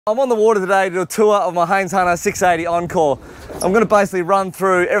I'm on the water today to do a tour of my HAINES HUNTER 680 Encore. I'm going to basically run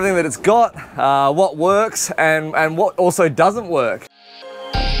through everything that it's got, what works and what also doesn't work.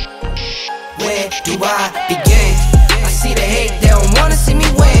 Where do I begin? I see the hate, they don't want to see me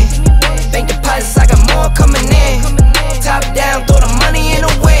win. Bank deposits, I got more coming in. Top down, throw the money in the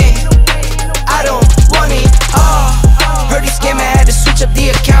wind. I don't want it all. Heard the scammer had to switch up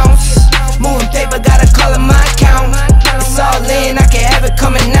the accounts. Moving paper, gotta call it my account. It's all in, I can have it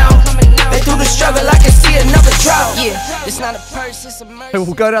coming out. Been through the struggle, I can see another drought. Yeah, it's not a purse, it's a mercy.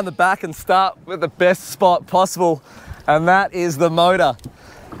 We'll go down the back and start with the best spot possible, and that is the motor.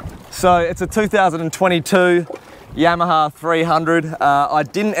 So it's a 2022 Yamaha 300. I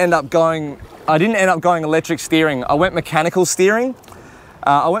didn't end up going electric steering. I went mechanical steering.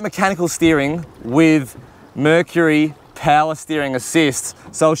 With Mercury power steering assist.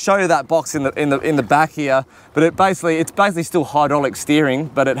 So I'll show you that box in the back here. But it's basically still hydraulic steering,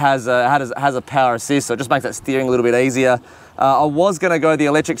 but it has a power assist, so it just makes that steering a little bit easier. I was going to go the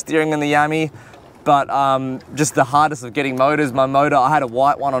electric steering in the Yami, but just the hardest of getting motors. My motor, I had a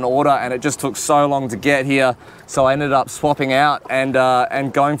white one on order, and it just took so long to get here, so I ended up swapping out and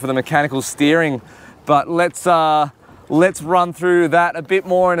going for the mechanical steering. But let's run through that a bit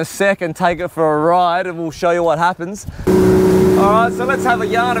more in a sec and take it for a ride, and we'll show you what happens. Alright, so let's have a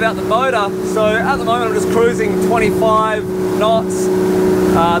yarn about the motor. So at the moment I'm just cruising 25 knots.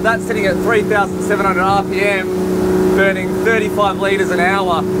 That's sitting at 3,700 RPM, burning 35 litres an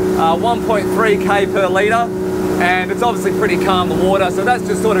hour, 1.3k per litre, and it's obviously pretty calm, the water, so that's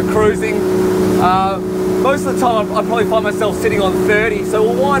just sort of cruising. Most of the time I probably find myself sitting on 30, so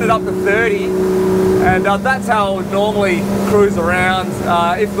we'll wind it up to 30. And that's how I would normally cruise around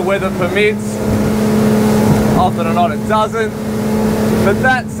if the weather permits. Often or not it doesn't. But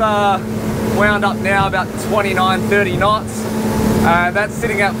that's wound up now about 29, 30 knots. That's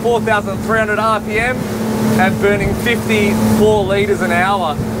sitting at 4,300 RPM and burning 54 litres an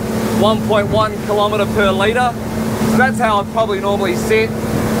hour, 1.1 kilometre per litre. So that's how I'd probably normally sit.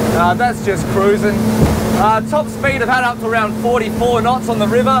 That's just cruising. Top speed I've had up to around 44 knots on the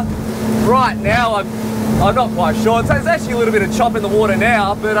river. Right now, I'm not quite sure. So it's actually a little bit of chop in the water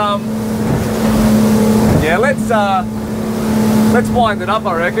now, but yeah, let's wind it up,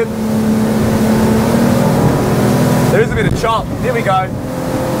 I reckon. There is a bit of chop. Here we go.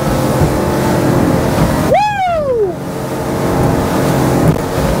 Woo!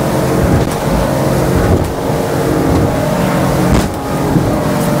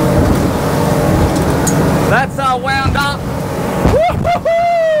 That's wound up.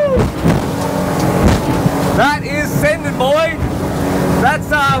 That is sending, boy. That's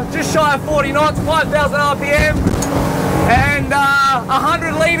just shy of 40 knots, 5,000 RPM, and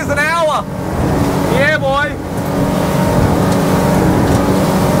 100 litres an hour. Yeah, boy.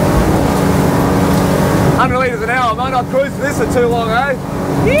 100 litres an hour. I might not cruise for this for too long, eh?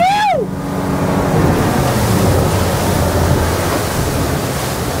 Ew!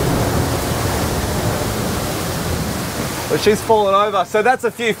 But she's fallen over. So that's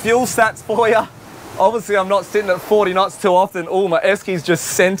a few fuel stats for you. Obviously, I'm not sitting at 40 knots too often. Oh, my Eski's just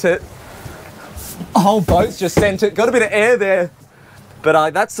sent it. The whole boat's just sent it. Got a bit of air there.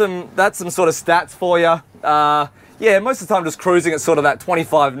 But that's some sort of stats for you. Yeah, most of the time just cruising at sort of that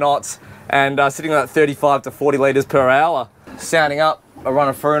 25 knots and sitting at that 35 to 40 litres per hour. Sounding up, I run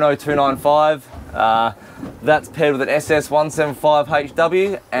a Fruno 295. That's paired with an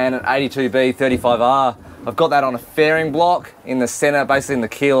SS175HW and an 82B 35R. I've got that on a fairing block in the centre, basically in the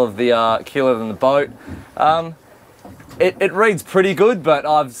keel of the boat. It reads pretty good, but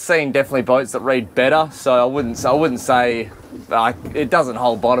I've seen definitely boats that read better. So I wouldn't say it doesn't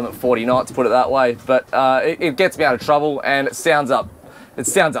hold bottom at 40 knots, put it that way. But it gets me out of trouble, and it sounds up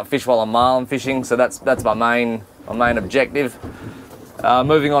fish while I'm marlin fishing. So that's my main objective.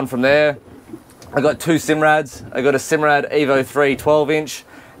 Moving on from there, I got two Simrads. I got a Simrad Evo 3 12-inch.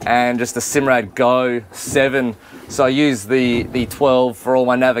 And just the Simrad Go 7. So I use the 12 for all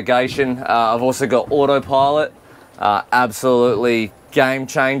my navigation. I've also got autopilot, absolutely game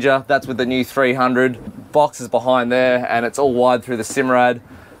changer. That's with the new 300. Boxes behind there, and it's all wired through the Simrad.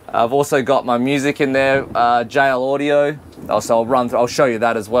 I've also got my music in there, JL Audio. Also I'll show you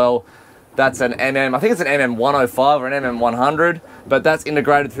that as well. That's an I think it's an MM105 or an MM100, but that's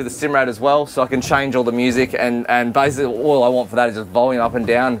integrated through the Simrad as well, so I can change all the music, and basically all I want for that is just volume up and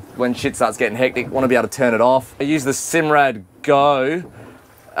down. When shit starts getting hectic, I want to be able to turn it off. I use the Simrad Go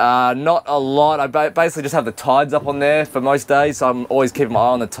Not a lot. I basically just have the tides up on there for most days, so I'm always keeping my eye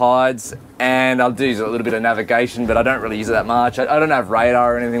on the tides, and I'll do a little bit of navigation, but I don't really use it that much. I don't have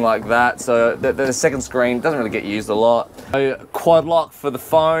radar or anything like that, so the second screen doesn't really get used a lot. So, quad lock for the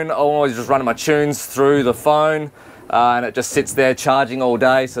phone. I'm always just running my tunes through the phone, and it just sits there charging all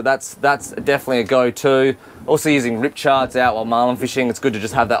day, so that's definitely a go-to. Also using rip charts out while marlin fishing. It's good to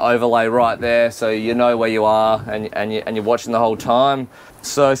just have that overlay right there, so you know where you are and you're watching the whole time.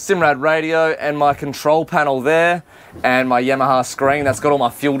 So Simrad radio and my control panel there, and my Yamaha screen that's got all my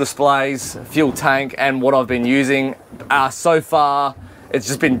fuel displays, fuel tank, and what I've been using. So far it's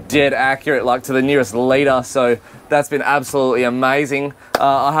just been dead accurate, like to the nearest litre, so that's been absolutely amazing.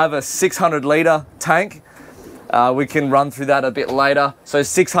 I have a 600 litre tank. We can run through that a bit later. So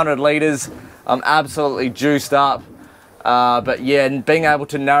 600 litres, I'm absolutely juiced up. But yeah, being able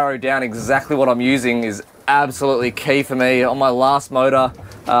to narrow down exactly what I'm using is absolutely key for me. On my last motor,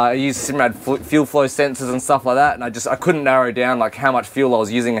 I used Simrad fuel flow sensors and stuff like that, and I couldn't narrow down like how much fuel I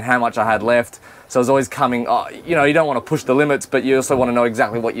was using and how much I had left. So I was always coming, you know, you don't want to push the limits, but you also want to know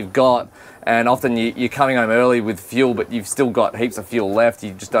exactly what you've got. And often you're coming home early with fuel, but you've still got heaps of fuel left.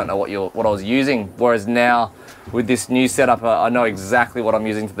 You just don't know what I was using. Whereas now, with this new setup, I know exactly what I'm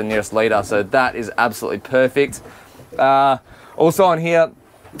using to the nearest litre. So that is absolutely perfect. Also on here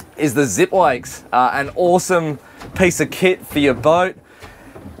is the zip wakes, an awesome piece of kit for your boat.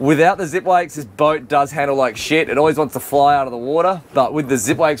 Without the zip wakes, this boat does handle like shit. It always wants to fly out of the water, but with the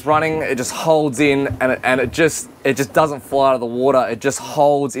zip wakes running, it just holds in, and it just doesn't fly out of the water. It just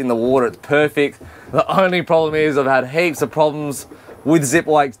holds in the water. It's perfect. The only problem is I've had heaps of problems with zip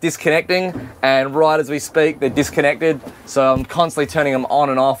wakes disconnecting, and right as we speak, they're disconnected. So I'm constantly turning them on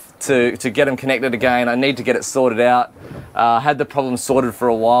and off to get them connected again. I need to get it sorted out. Had the problem sorted for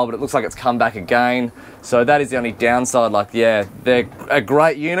a while, but it looks like it's come back again. So that is the only downside. Like, yeah, they're a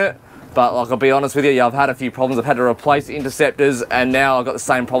great unit, but like, I'll be honest with you, yeah, I've had a few problems. I've had to replace interceptors, and now I've got the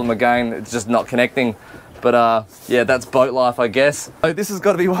same problem again. It's just not connecting. But yeah, that's boat life, I guess. So this has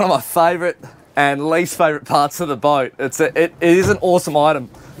got to be one of my favorite and least favorite parts of the boat. It is an awesome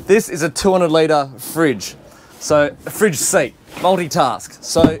item. This is a 200 litre fridge. So a fridge seat, multitask.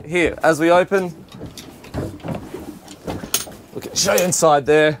 So here, as we open, show you inside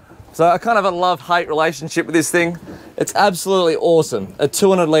there. So I kind of have a love-hate relationship with this thing. It's absolutely awesome, a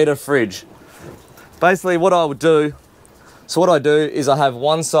 200 litre fridge. Basically what I would do, so what I do is I have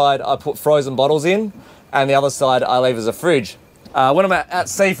one side I put frozen bottles in, and the other side I leave as a fridge. When I'm at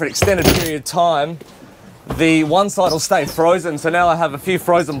sea for an extended period of time, the one side will stay frozen, so now I have a few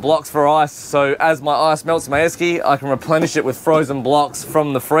frozen blocks for ice, so as my ice melts in my esky, I can replenish it with frozen blocks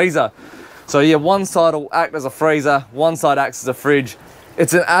from the freezer. So yeah, one side will act as a freezer, one side acts as a fridge.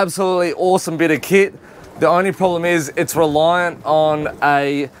 It's an absolutely awesome bit of kit. The only problem is it's reliant on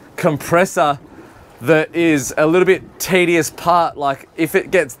a compressor that is a little bit tedious part. Like if it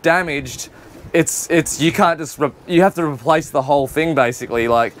gets damaged, you can't just, you have to replace the whole thing basically.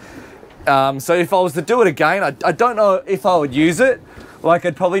 Like, so if I was to do it again, I don't know if I would use it. Like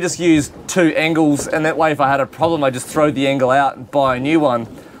I'd probably just use 2 angles, and that way if I had a problem, I just throw the angle out and buy a new one.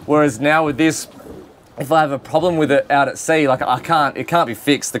 Whereas now with this, if I have a problem with it out at sea, like it can't be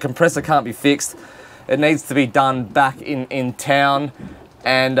fixed. The compressor can't be fixed. It needs to be done back in town,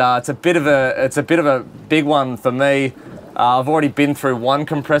 and it's a bit of a big one for me. I've already been through one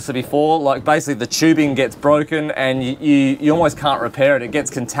compressor before. Like basically the tubing gets broken and you almost can't repair it. It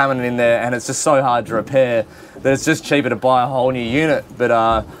gets contaminant in there, and it's just so hard to repair that it's just cheaper to buy a whole new unit.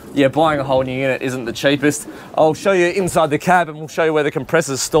 But yeah, buying a whole new unit isn't the cheapest. I'll show you inside the cab and we'll show you where the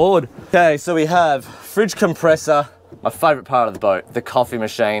compressor's stored. Okay, so we have fridge compressor, my favorite part of the boat, the coffee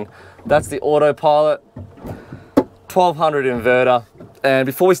machine. That's the autopilot, 1200 inverter. And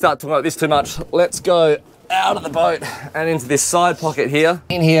before we start talking about this too much, let's go out of the boat and into this side pocket here.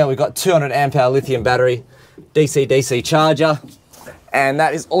 In here we've got 200 amp hour lithium battery, DC charger, and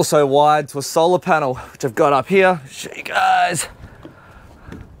that is also wired to a solar panel, which I've got up here. Show you guys.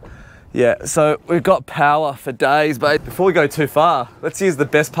 Yeah, so we've got power for days, but before we go too far, let's use the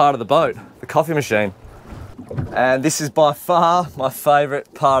best part of the boat, the coffee machine. And this is by far my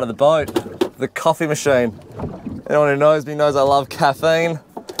favorite part of the boat, the coffee machine. Anyone who knows me knows I love caffeine.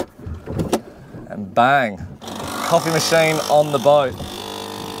 And bang, coffee machine on the boat.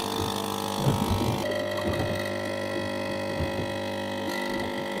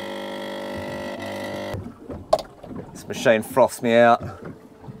 This machine froths me out.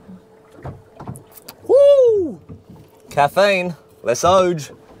 Woo! Caffeine, less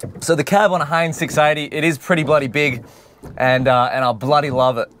oj. So the cab on a Haines 680, it is pretty bloody big, and I bloody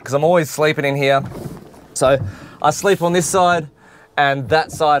love it because I'm always sleeping in here. So I sleep on this side, And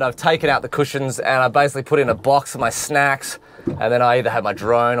that side I've taken out the cushions and I basically put in a box for my snacks, and then I either have my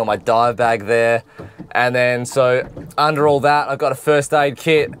drone or my dive bag there. And then so under all that I've got a first aid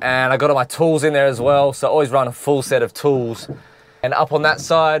kit and I got all my tools in there as well, so I always run a full set of tools. And up on that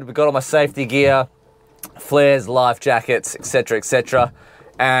side we've got all my safety gear, flares, life jackets, etc, etc.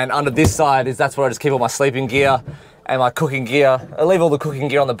 And under this side that's where I just keep all my sleeping gear and my cooking gear. I leave all the cooking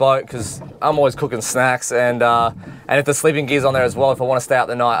gear on the boat because I'm always cooking snacks, and if the sleeping gear's on there as well, if I want to stay out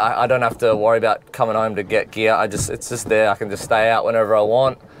the night, I don't have to worry about coming home to get gear. It's just there. I can just stay out whenever I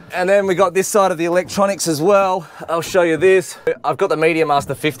want. And then we got this side of the electronics as well. I'll show you this. I've got the Media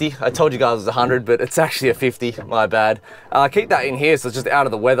Master 50. I told you guys it was 100, but it's actually a 50, my bad. I keep that in here so it's just out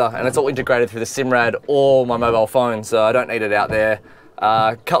of the weather, and it's all integrated through the Simrad or my mobile phone, so I don't need it out there.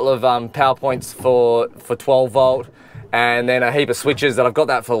 A couple of power points for 12 volt, and then a heap of switches that I've got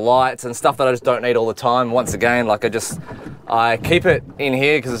that for lights and stuff that I just don't need all the time. Once again, like I keep it in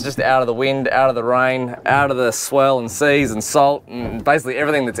here because it's just out of the wind, out of the rain, out of the swell and seas and salt, and basically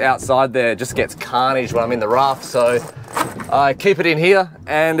everything that's outside there just gets carnage when I'm in the rough. So I keep it in here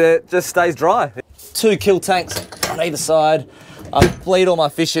and it just stays dry. 2 kill tanks on either side. I bleed all my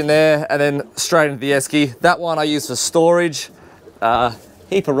fish in there and then straight into the esky. That one I use for storage.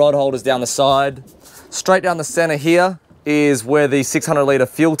 Heap of rod holders down the side. Straight down the center here is where the 600 litre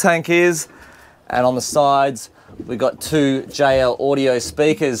fuel tank is, and on the sides we got 2 JL audio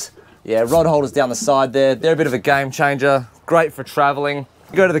speakers. Yeah, rod holders down the side there. They're a bit of a game changer, great for traveling.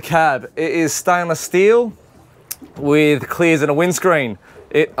 You go to the cab, it is stainless steel with clears and a windscreen.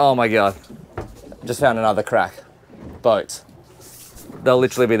 Oh my God, just found another crack. Boats, they'll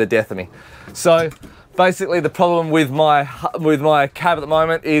literally be the death of me. So basically the problem with my cab at the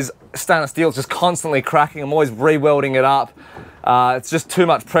moment is stainless steel is just constantly cracking. I'm always re-welding it up. It's just too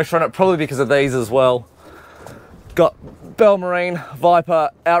much pressure on it, probably because of these as well. Got Bell Marine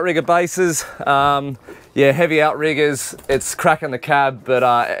Viper outrigger bases. Yeah, heavy outriggers. It's cracking the cab, but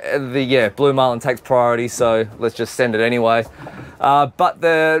Blue Marlin takes priority, so let's just send it anyway. But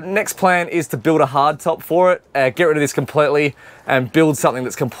the next plan is to build a hardtop for it, get rid of this completely and build something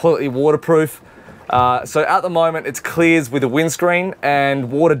that's completely waterproof. So at the moment it's clears with a windscreen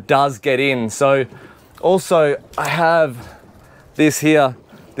and water does get in. So also I have this here,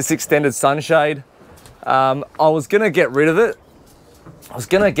 this extended sunshade. I was gonna get rid of it.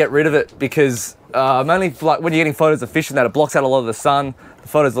 Because mainly like when you're getting photos of fish and that, it blocks out a lot of the sun. The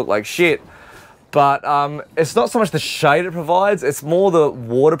photos look like shit. But it's not so much the shade it provides, it's more the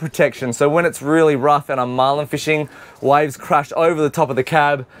water protection. So when it's really rough and I'm marlin fishing, waves crash over the top of the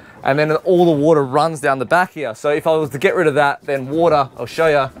cab and then all the water runs down the back here. So if I was to get rid of that, then water, I'll show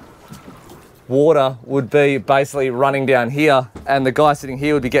you, water would be basically running down here and the guy sitting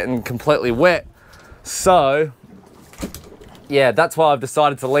here would be getting completely wet. So yeah, that's why I've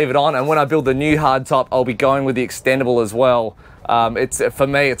decided to leave it on, and when I build the new hardtop, I'll be going with the extendable as well. For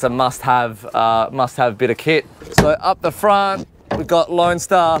me, it's a must-have bit of kit. So up the front, we've got Lone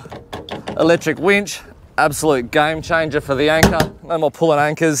Star electric winch, absolute game changer for the anchor. No more pulling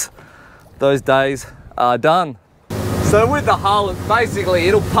anchors. Those days are done. So with the hull, basically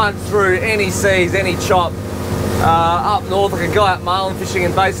it'll punch through any seas, any chop. Up north, I can go out marlin fishing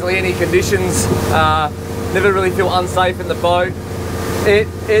in basically any conditions. Never really feel unsafe in the boat.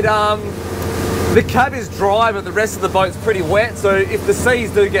 The cab is dry, but the rest of the boat's pretty wet. So if the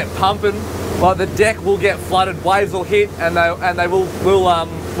seas do get pumping, like the deck will get flooded, waves will hit, and they will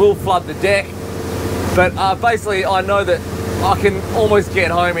flood the deck. But basically, I know that I can almost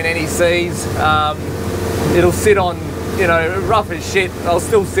get home in any seas. It'll sit on, you know, rough as shit. I'll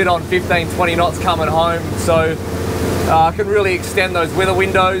still sit on 15, 20 knots coming home. So I can really extend those weather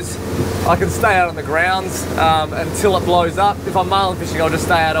windows. I can stay out on the grounds until it blows up. If I'm marlin fishing, I'll just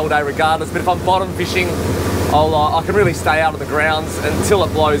stay out all day regardless. But if I'm bottom fishing, I can really stay out on the grounds until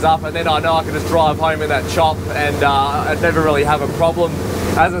it blows up, and then I know I can just drive home in that chop and I'd never really have a problem.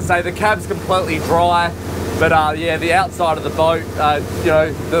 As I say, the cab's completely dry, but yeah, the outside of the boat, you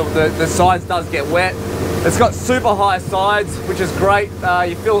know, the sides does get wet. It's got super high sides, which is great.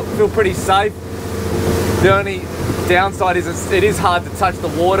 You feel pretty safe. The only downside is it is hard to touch the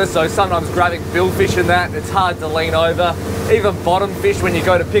water, so sometimes grabbing billfish and that, it's hard to lean over. Even bottom fish, when you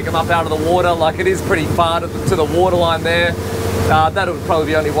go to pick them up out of the water, like it is pretty far to the waterline there. That would probably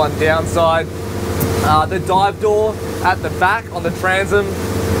be only one downside. The dive door at the back on the transom,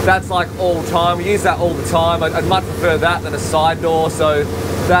 that's like all time. We use that all the time. I'd much prefer that than a side door, so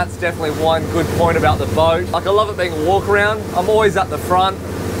that's definitely one good point about the boat. Like, I love it being a walk around. I'm always at the front.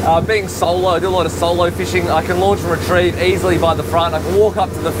 Being solo, I do a lot of solo fishing. I can launch and retrieve easily by the front. I can walk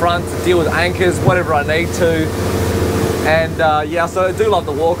up to the front to deal with anchors, whatever I need to. And yeah, so I do love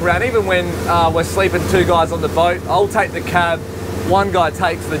the walk around. Even when we're sleeping 2 guys on the boat, I'll take the cab, 1 guy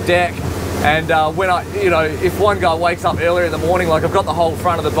takes the deck. And when if 1 guy wakes up earlier in the morning, like I've got the whole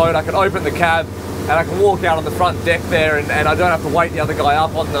front of the boat, I can open the cab and I can walk out on the front deck there, and I don't have to wake the other guy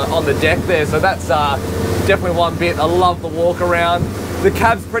up on the deck there. So that's definitely one bit. I love the walk around. The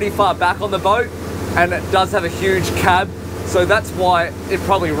cab's pretty far back on the boat, and it does have a huge cab. So that's why it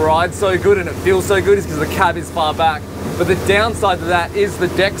probably rides so good and it feels so good, is because the cab is far back. But the downside to that is the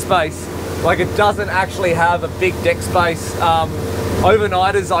deck space. Like, it doesn't actually have a big deck space.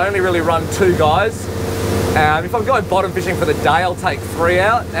 Overnighters, I only really run 2 guys. If I'm going bottom fishing for the day, I'll take 3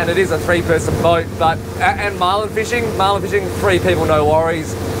 out, and it is a 3-person boat. But and marlin fishing, 3 people, no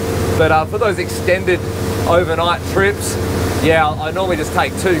worries. But for those extended overnight trips, yeah, I normally just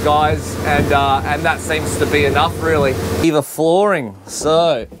take 2 guys, and that seems to be enough, really. Either flooring.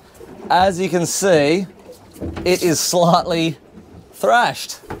 So, as you can see, it is slightly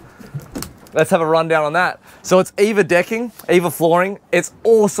thrashed. Let's have a rundown on that. So it's EVA decking, EVA flooring. It's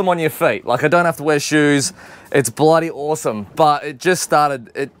awesome on your feet. Like, I don't have to wear shoes. It's bloody awesome. But it just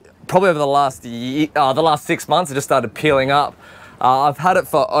started, probably over the last year, the last 6 months, it just started peeling up. I've had it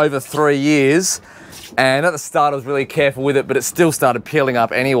for over 3 years, and at the start I was really careful with it, but it still started peeling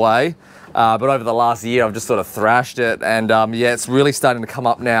up anyway. But over the last year, I've just sort of thrashed it, and yeah, it's really starting to come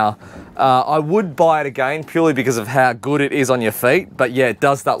up now. I would buy it again purely because of how good it is on your feet, but yeah, it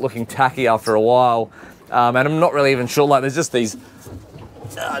does start looking tacky after a while. And I'm not really even sure, like, there's just these,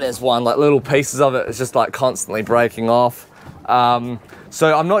 there's one, like, little pieces of it, it's just like constantly breaking off.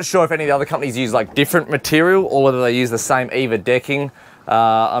 So I'm not sure if any of the other companies use like different material or whether they use the same EVA decking.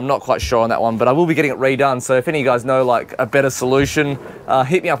 I'm not quite sure on that one, but I will be getting it redone. So if any of you guys know like a better solution,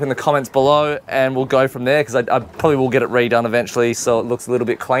 hit me up in the comments below and we'll go from there, because I probably will get it redone eventually so it looks a little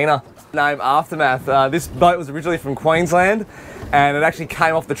bit cleaner. Name Aftermath. This boat was originally from Queensland, and it actually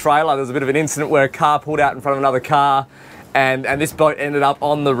came off the trailer. There was a bit of an incident where a car pulled out in front of another car, and this boat ended up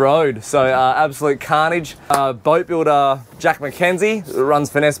on the road. So absolute carnage. Boat builder Jack McKenzie, who runs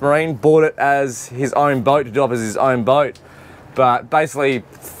Finesse Marine, bought it as his own boat to do up as his own boat. But basically,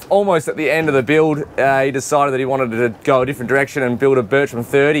 almost at the end of the build, he decided that he wanted to go a different direction and build a Bertram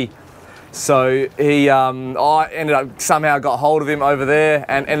 30. So he, I ended up, somehow got hold of him over there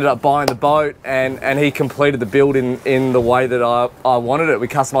and ended up buying the boat, and he completed the build in the way that I wanted it. We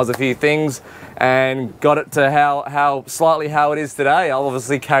customized a few things and got it to slightly how it is today. I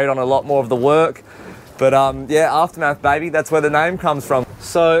obviously carried on a lot more of the work, but yeah, Aftermath baby, that's where the name comes from.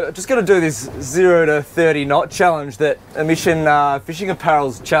 So just gonna do this 0 to 30 knot challenge that Emission Fishing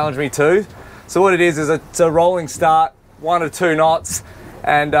Apparel's challenged me to. So what it is it's a rolling start, 1 to 2 knots,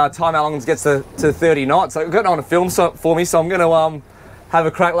 and time how long it gets to 30 knots. So I've got it on a film for me, so I'm gonna have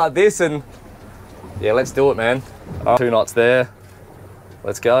a crack like this, and yeah, let's do it, man. 2 knots there,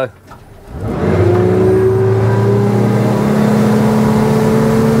 let's go.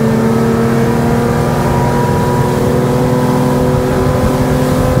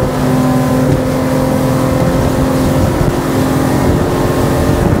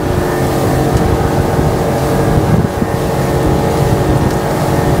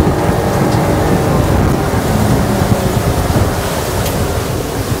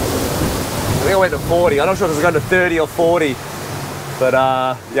 I went to 40. I'm not sure if it's going to 30 or 40, but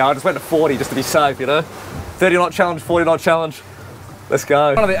yeah, I just went to 40 just to be safe, you know. 30 knot challenge, 40 knot challenge. Let's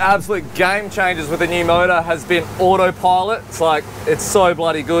go. One of the absolute game changers with the new motor has been autopilot. It's like, it's so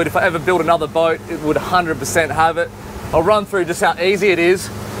bloody good. If I ever build another boat, it would 100% have it. I'll run through just how easy it is.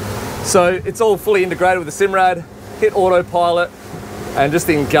 So it's all fully integrated with the Simrad. Hit autopilot and just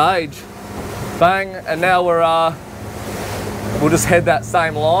engage. Bang, and now we'll just head that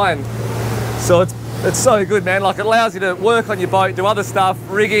same line. So it's so good, man. Like, it allows you to work on your boat, do other stuff,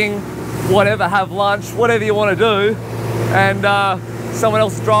 rigging, whatever, have lunch, whatever you want to do, and someone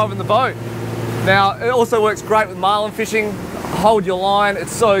else is driving the boat. Now, it also works great with marlin fishing. Hold your line,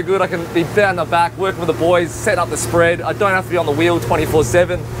 it's so good. I can be down the back, working with the boys, setting up the spread. I don't have to be on the wheel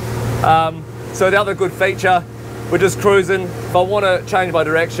 24/7. So the other good feature, we're just cruising. If I want to change my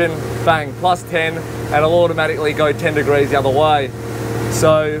direction, bang, +10, and it'll automatically go 10 degrees the other way.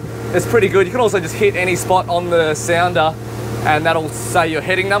 So it's pretty good. You can also just hit any spot on the sounder and that'll say your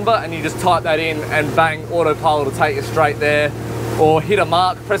heading number, and you just type that in and bang, autopilot will take you straight there. Or hit a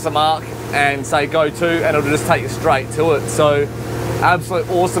mark, press a mark and say go to, and it'll just take you straight to it. So absolute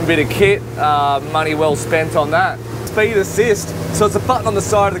awesome bit of kit, money well spent on that. Speed assist, so it's a button on the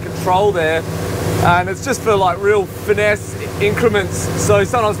side of the control there, and it's just for like real finesse increments. So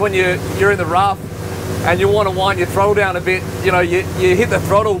sometimes when you're in the rough and you want to wind your throttle down a bit, you know, you hit the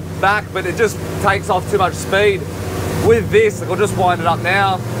throttle back, but it just takes off too much speed. with this, I'll just wind it up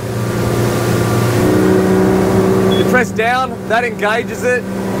now. You press down, that engages it.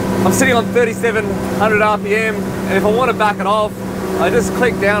 I'm sitting on 3,700 RPM, and if I want to back it off, I just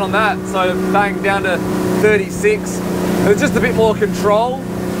click down on that, so bang down to 36. It's just a bit more control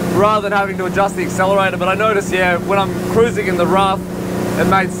rather than having to adjust the accelerator. But I noticed, yeah, when I'm cruising in the rough, it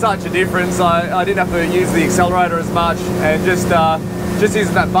made such a difference. I didn't have to use the accelerator as much, and just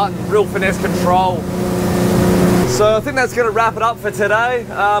using that button, real finesse control. So I think that's going to wrap it up for today.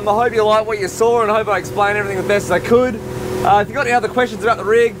 I hope you like what you saw, and I hope I explained everything the best I could. If you've got any other questions about the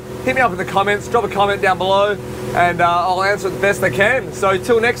rig, hit me up in the comments, drop a comment down below, and I'll answer it the best I can. So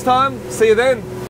till next time, see you then.